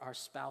for our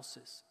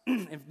spouses.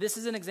 And this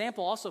is an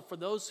example also for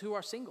those who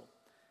are single.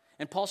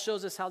 And Paul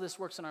shows us how this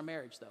works in our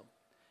marriage, though.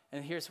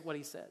 And here's what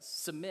he says.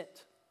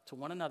 Submit to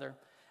one another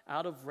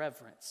out of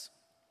reverence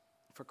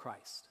for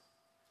Christ.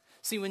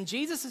 See, when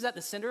Jesus is at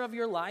the center of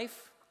your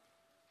life,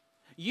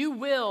 you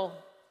will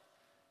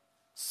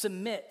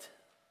submit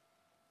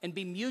and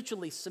be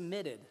mutually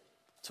submitted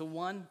to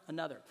one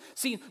another.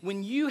 See,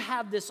 when you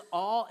have this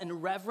awe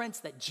and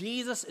reverence that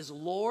Jesus is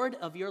Lord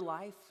of your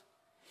life,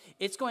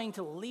 it's going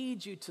to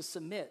lead you to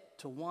submit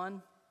to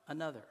one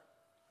another.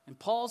 And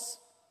Paul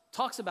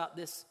talks about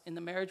this in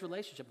the marriage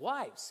relationship.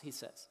 Wives, he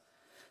says,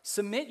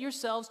 submit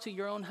yourselves to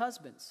your own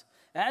husbands,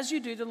 as you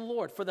do to the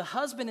Lord. For the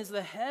husband is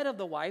the head of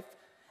the wife,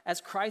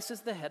 as Christ is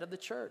the head of the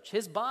church,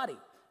 his body,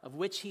 of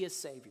which he is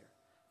Savior.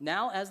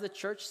 Now, as the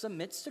church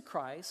submits to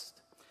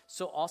Christ,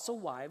 so also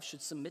wives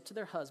should submit to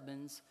their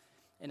husbands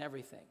in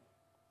everything.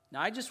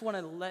 Now, I just want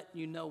to let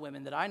you know,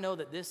 women, that I know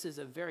that this is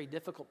a very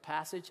difficult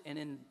passage, and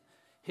in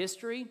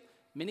history,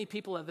 many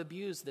people have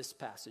abused this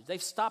passage.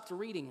 They've stopped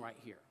reading right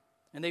here,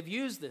 and they've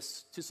used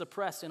this to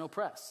suppress and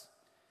oppress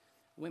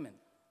women.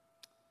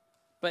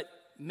 But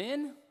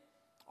men,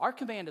 our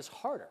command is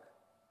harder.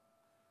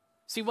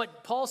 See,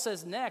 what Paul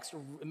says next,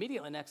 or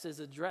immediately next, is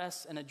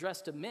an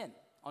address to men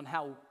on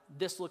how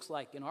this looks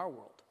like in our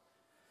world.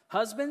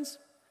 Husbands,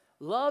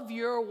 love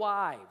your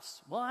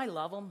wives. Well, I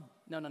love them.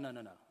 No.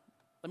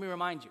 Let me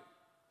remind you,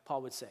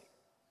 Paul would say,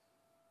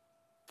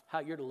 how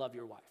you're to love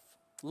your wife.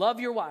 Love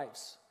your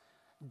wives,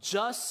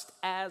 just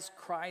as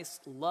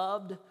Christ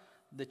loved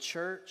the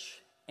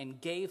church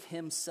and gave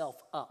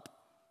himself up.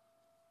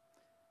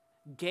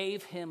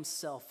 Gave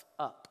himself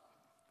up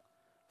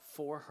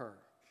for her,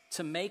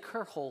 to make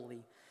her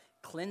holy,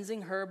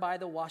 cleansing her by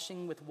the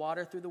washing with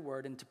water through the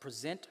word, and to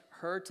present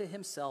her to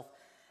himself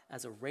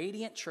as a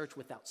radiant church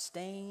without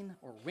stain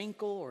or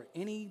wrinkle or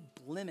any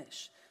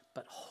blemish,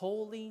 but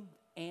holy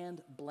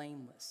and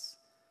blameless.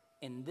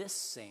 In this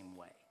same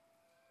way,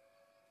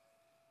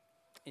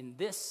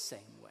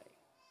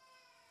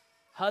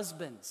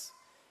 husbands,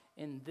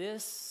 in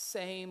this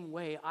same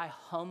way, I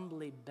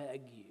humbly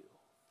beg you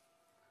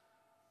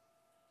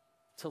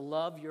to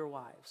love your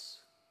wives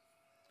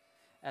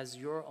as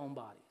your own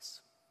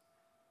bodies.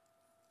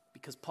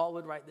 Because Paul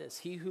would write this,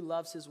 he who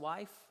loves his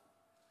wife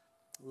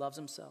loves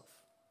himself.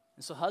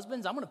 And so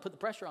husbands, I'm going to put the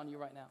pressure on you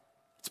right now.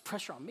 It's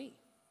pressure on me.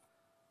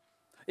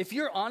 If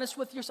you're honest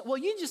with yourself, well,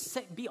 you just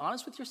say, be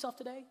honest with yourself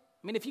today.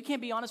 I mean, if you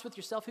can't be honest with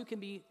yourself, who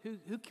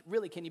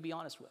really can you be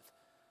honest with?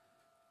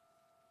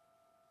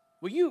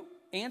 Will you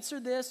answer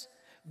this?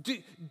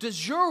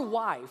 Does your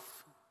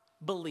wife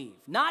believe?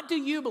 Not do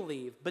you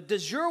believe, but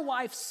does your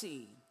wife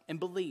see and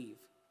believe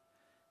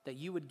that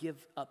you would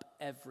give up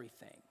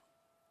everything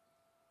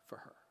for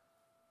her?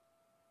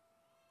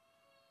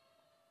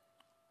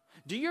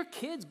 Do your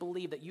kids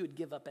believe that you would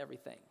give up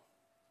everything?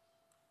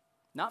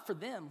 Not for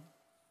them,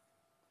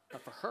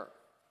 but for her.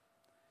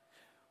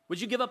 Would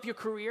you give up your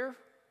career?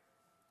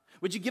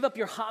 Would you give up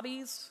your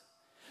hobbies?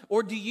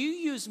 Or do you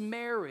use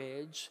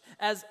marriage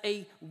as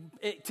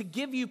to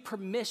give you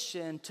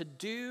permission to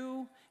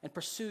do and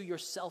pursue your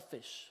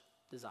selfish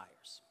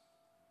desires?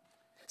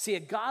 See, a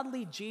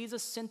godly,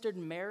 Jesus-centered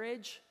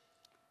marriage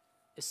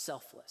is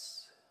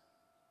selfless.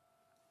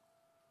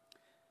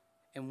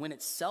 And when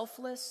it's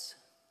selfless,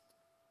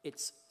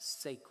 it's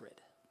sacred.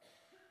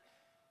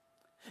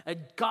 A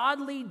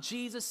godly,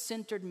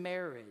 Jesus-centered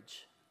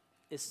marriage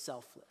is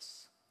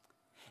selfless.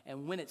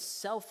 And when it's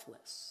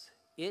selfless,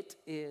 it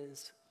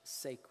is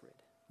sacred.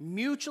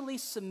 Mutually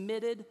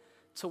submitted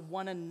to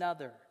one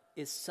another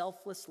is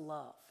selfless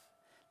love.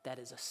 That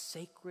is a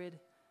sacred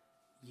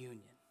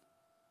union.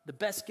 The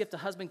best gift a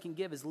husband can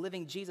give is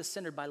living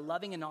Jesus-centered by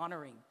loving and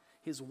honoring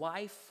his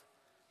wife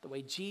the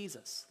way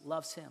Jesus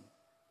loves him.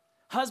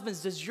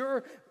 Husbands,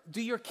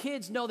 do your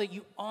kids know that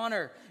you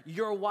honor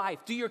your wife?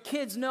 Do your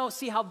kids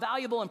see how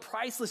valuable and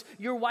priceless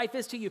your wife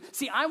is to you?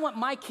 See, I want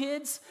my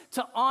kids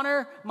to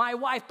honor my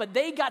wife, but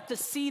they got to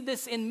see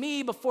this in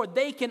me before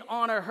they can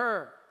honor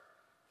her.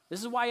 This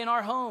is why in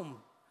our home,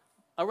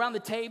 around the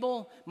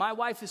table, my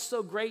wife is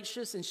so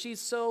gracious and she's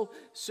so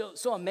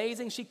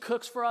amazing. She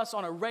cooks for us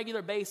on a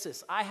regular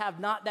basis. I have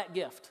not that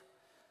gift.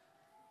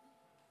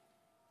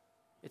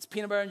 It's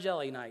peanut butter and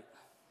jelly night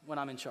when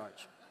I'm in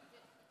charge.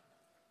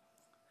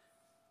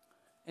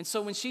 And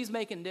so when she's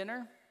making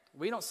dinner,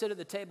 we don't sit at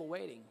the table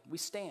waiting. We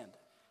stand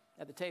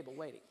at the table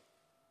waiting.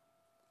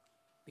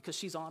 Because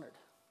she's honored.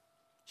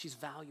 She's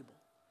valuable.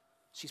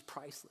 She's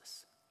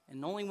priceless.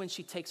 And only when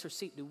she takes her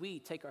seat do we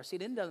take our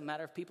seat. It doesn't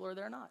matter if people are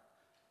there or not.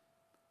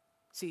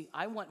 See,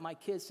 I want my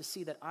kids to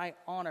see that I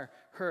honor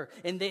her.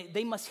 And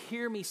they must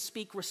hear me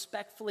speak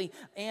respectfully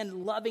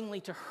and lovingly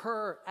to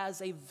her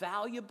as a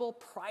valuable,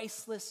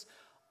 priceless,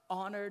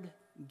 honored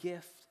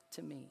gift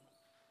to me.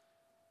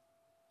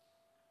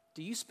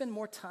 Do you spend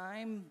more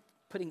time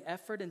putting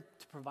effort into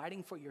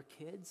providing for your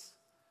kids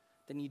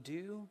than you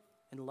do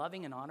in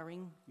loving and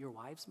honoring your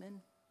wives,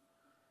 men?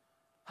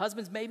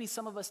 Husbands, maybe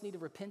some of us need to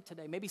repent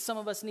today. Maybe some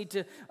of us need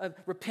to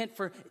repent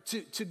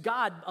to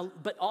God,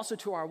 but also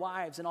to our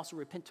wives, and also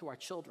repent to our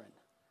children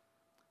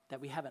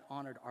that we haven't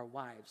honored our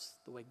wives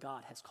the way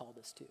God has called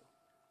us to.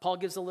 Paul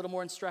gives a little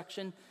more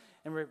instruction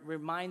and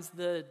reminds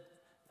the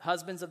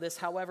husbands of this.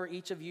 However,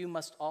 each of you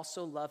must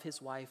also love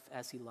his wife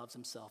as he loves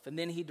himself. And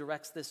then he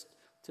directs this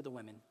to the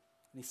women.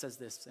 And he says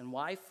this, and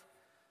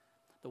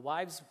the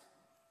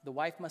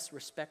wife must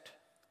respect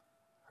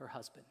her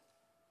husband.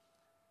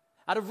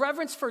 Out of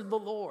reverence for the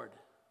Lord,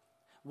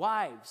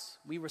 wives,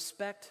 we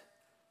respect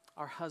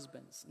our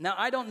husbands. Now,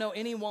 I don't know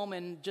any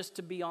woman, just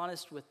to be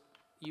honest with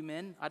you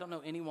men, I don't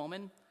know any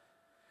woman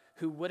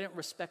who wouldn't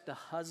respect a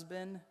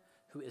husband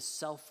who is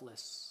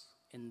selfless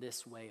in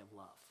this way of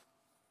love.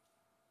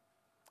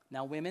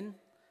 Now, women,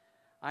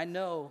 I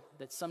know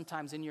that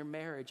sometimes in your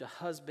marriage, a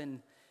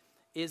husband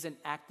isn't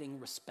acting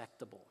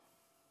respectable.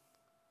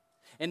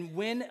 And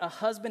when a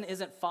husband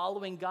isn't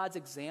following God's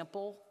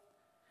example,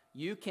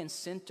 you can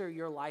center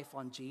your life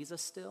on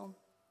Jesus still.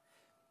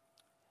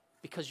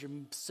 because you're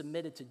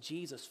submitted to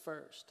Jesus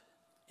first.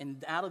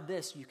 And out of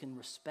this, you can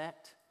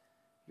respect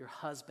your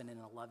husband in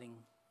a loving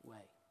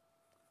way.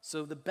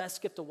 So the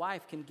best gift a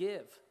wife can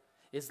give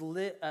is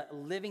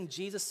living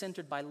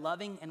Jesus-centered by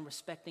loving and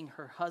respecting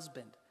her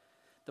husband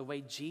the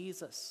way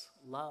Jesus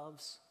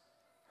loves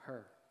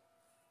her.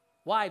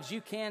 Wives, you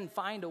can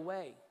find a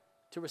way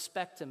to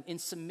respect him in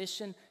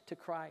submission to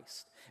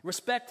Christ.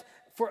 Respect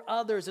for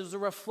others is a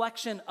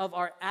reflection of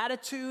our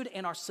attitude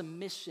and our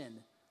submission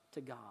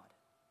to God.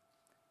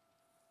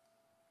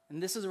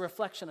 And this is a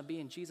reflection of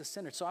being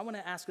Jesus-centered. So I want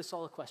to ask us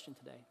all a question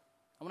today.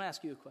 I want to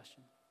ask you a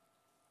question.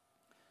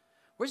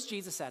 Where's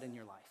Jesus at in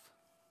your life?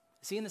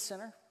 Is he in the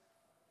center?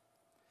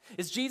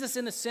 Is Jesus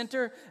in the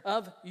center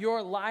of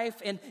your life?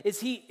 And is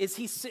he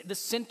the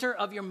center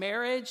of your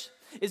marriage?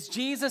 Is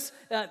Jesus,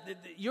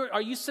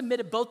 are you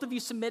submitted, both of you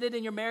submitted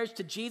in your marriage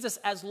to Jesus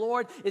as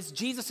Lord? Is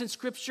Jesus in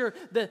Scripture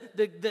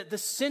the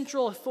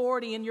central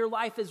authority in your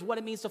life is what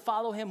it means to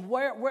follow him?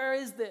 Where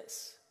is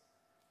this?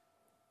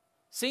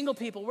 Single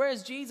people, where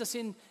is Jesus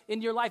in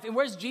your life? And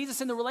where's Jesus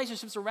in the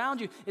relationships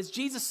around you? Is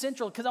Jesus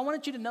central? Because I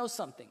wanted you to know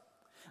something.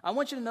 I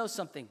want you to know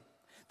something.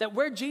 That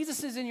where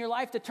Jesus is in your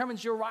life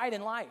determines your ride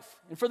in life.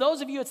 And for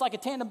those of you, it's like a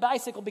tandem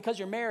bicycle because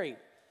you're married.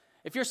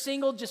 If you're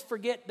single, just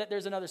forget that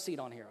there's another seat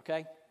on here,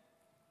 okay?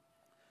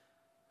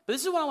 But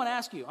this is what I want to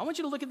ask you. I want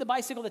you to look at the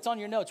bicycle that's on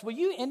your notes. Will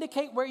you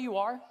indicate where you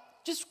are?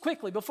 Just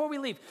quickly, before we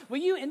leave, will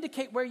you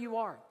indicate where you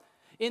are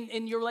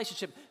in your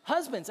relationship?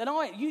 Husbands, and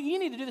all, you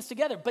need to do this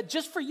together, but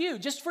just for you,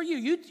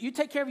 you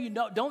take care of you.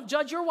 No, don't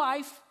judge your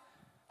wife.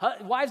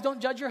 Wives,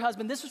 don't judge your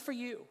husband. This is for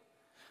you.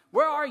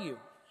 Where are you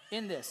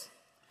in this?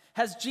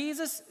 Has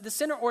Jesus the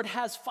center, or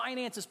has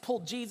finances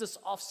pulled Jesus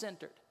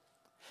off-centered?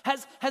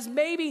 Has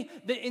maybe,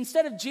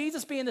 instead of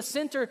Jesus being the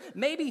center,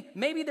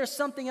 maybe there's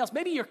something else.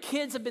 Maybe your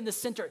kids have been the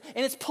center,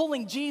 and it's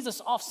pulling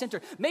Jesus off-center.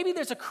 Maybe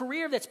there's a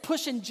career that's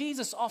pushing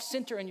Jesus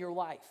off-center in your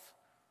life.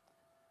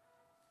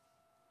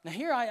 Now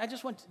here, I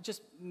just want to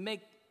just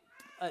make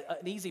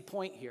an easy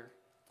point here.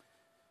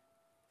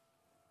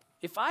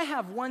 If I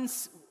have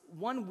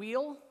one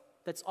wheel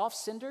that's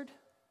off-centered,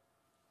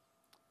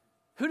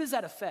 who does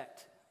that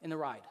affect in the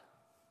ride?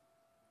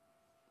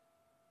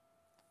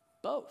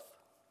 Both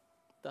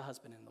the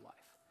husband and the wife.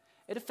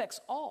 It affects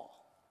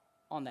all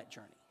on that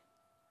journey.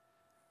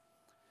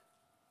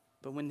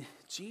 But when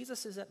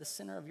Jesus is at the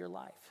center of your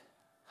life,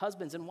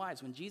 husbands and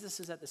wives, when Jesus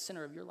is at the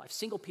center of your life,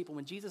 single people,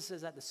 when Jesus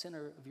is at the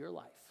center of your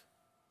life,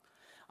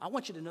 I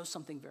want you to know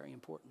something very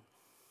important.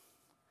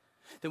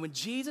 That when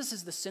Jesus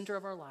is the center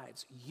of our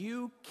lives,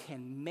 you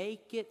can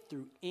make it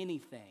through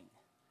anything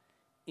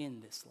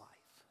in this life.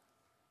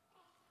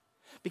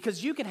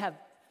 Because you can have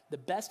the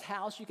best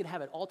house, you can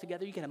have it all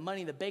together, you can have money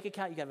in the bank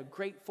account, you can have a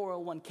great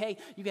 401k,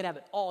 you can have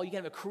it all, you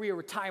can have a career,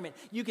 retirement,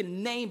 you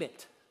can name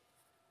it.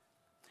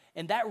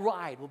 And that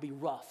ride will be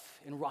rough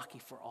and rocky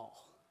for all.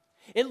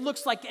 It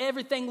looks like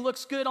everything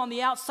looks good on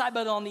the outside,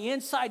 but on the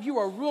inside you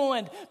are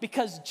ruined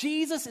because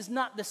Jesus is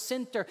not the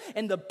center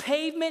and the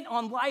pavement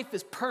on life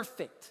is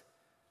perfect.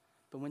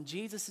 But when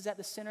Jesus is at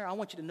the center, I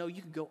want you to know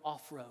you can go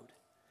off-road.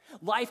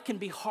 Life can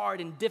be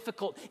hard and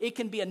difficult. It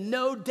can be a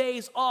no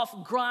days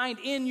off grind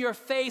in your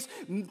face,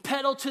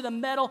 pedal to the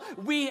metal.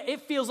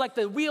 It feels like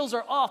the wheels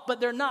are off, but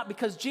they're not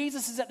because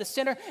Jesus is at the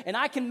center and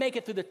I can make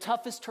it through the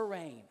toughest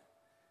terrain.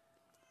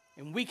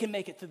 And we can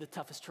make it through the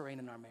toughest terrain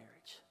in our marriage.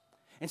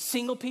 And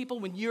single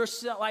people, when your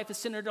life is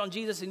centered on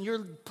Jesus and you're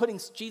putting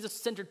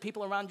Jesus-centered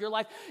people around your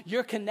life,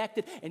 you're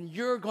connected and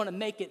you're going to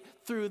make it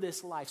through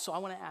this life. So I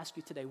want to ask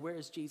you today, where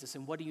is Jesus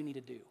and what do you need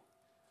to do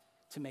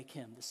to make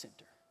him the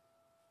center?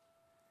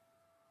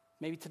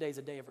 Maybe today's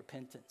a day of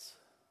repentance.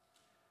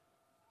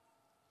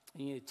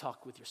 You need to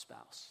talk with your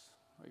spouse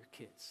or your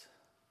kids.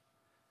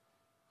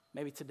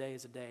 Maybe today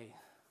is a day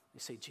you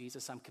say,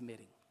 Jesus, I'm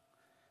committing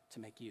to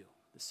make you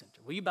the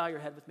center. Will you bow your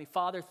head with me?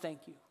 Father,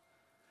 thank you.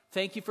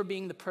 Thank you for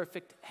being the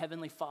perfect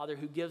heavenly Father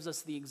who gives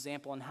us the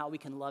example on how we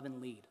can love and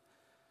lead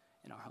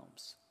in our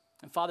homes.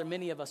 And Father,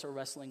 many of us are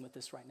wrestling with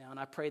this right now, and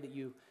I pray that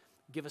you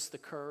give us the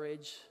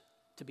courage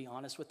to be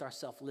honest with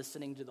ourselves,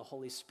 listening to the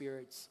Holy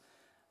Spirit's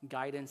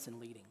guidance and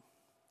leading.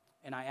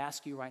 And I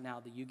ask you right now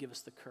that you give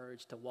us the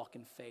courage to walk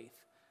in faith,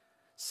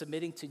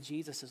 submitting to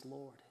Jesus as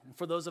Lord. And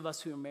for those of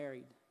us who are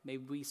married, may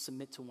we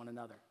submit to one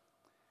another.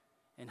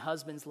 And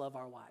husbands, love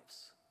our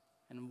wives.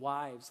 And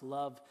wives,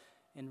 love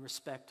and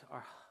respect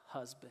our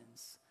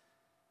husbands.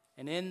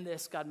 And in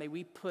this, God, may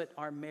we put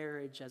our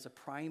marriage as a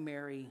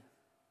primary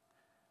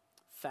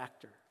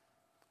factor.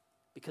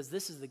 Because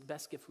this is the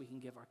best gift we can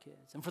give our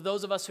kids. And for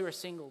those of us who are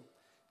single,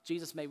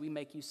 Jesus, may we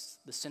make you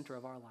the center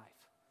of our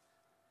life.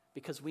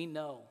 Because we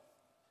know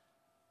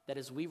that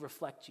as we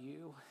reflect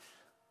you,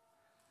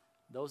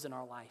 those in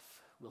our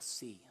life will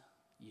see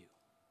you.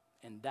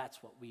 And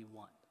that's what we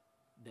want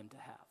them to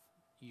have,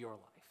 your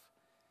life.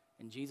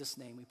 In Jesus'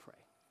 name we pray.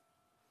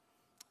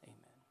 Amen.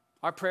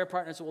 Our prayer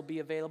partners will be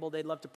available. They'd love to